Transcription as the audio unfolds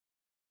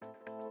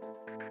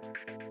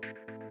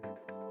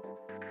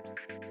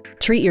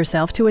Treat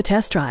yourself to a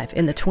test drive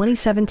in the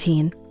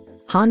 2017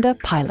 Honda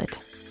Pilot.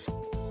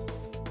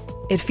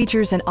 It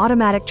features an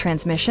automatic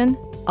transmission,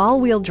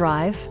 all-wheel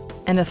drive,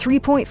 and a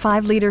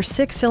 3.5-liter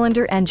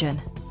six-cylinder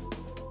engine.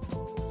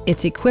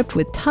 It's equipped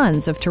with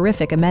tons of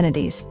terrific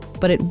amenities,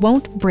 but it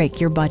won't break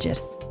your budget,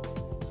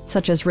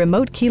 such as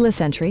remote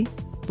keyless entry,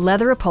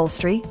 leather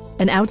upholstery,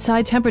 an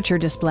outside temperature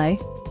display,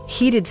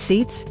 heated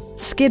seats,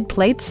 skid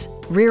plates,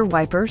 rear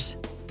wipers,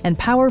 and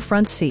power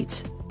front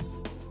seats.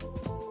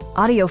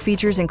 Audio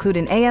features include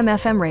an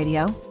AM/FM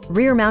radio,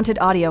 rear-mounted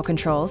audio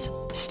controls,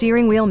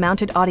 steering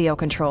wheel-mounted audio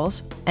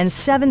controls, and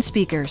 7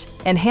 speakers,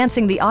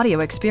 enhancing the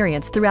audio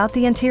experience throughout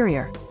the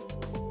interior.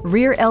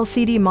 Rear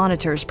LCD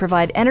monitors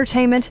provide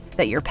entertainment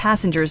that your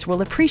passengers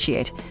will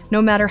appreciate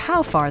no matter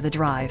how far the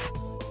drive.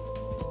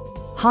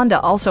 Honda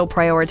also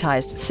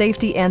prioritized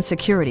safety and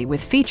security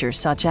with features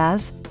such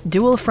as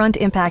dual front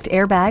impact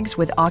airbags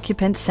with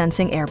occupant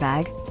sensing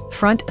airbag,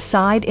 front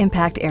side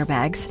impact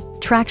airbags,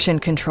 traction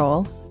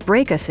control,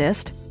 brake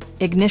assist,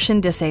 ignition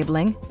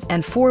disabling,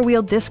 and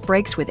 4-wheel disc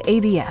brakes with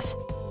ABS.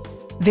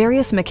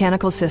 Various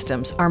mechanical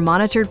systems are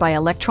monitored by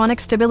electronic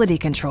stability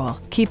control,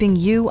 keeping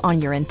you on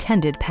your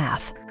intended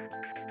path.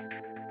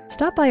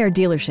 Stop by our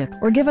dealership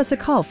or give us a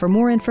call for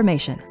more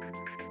information.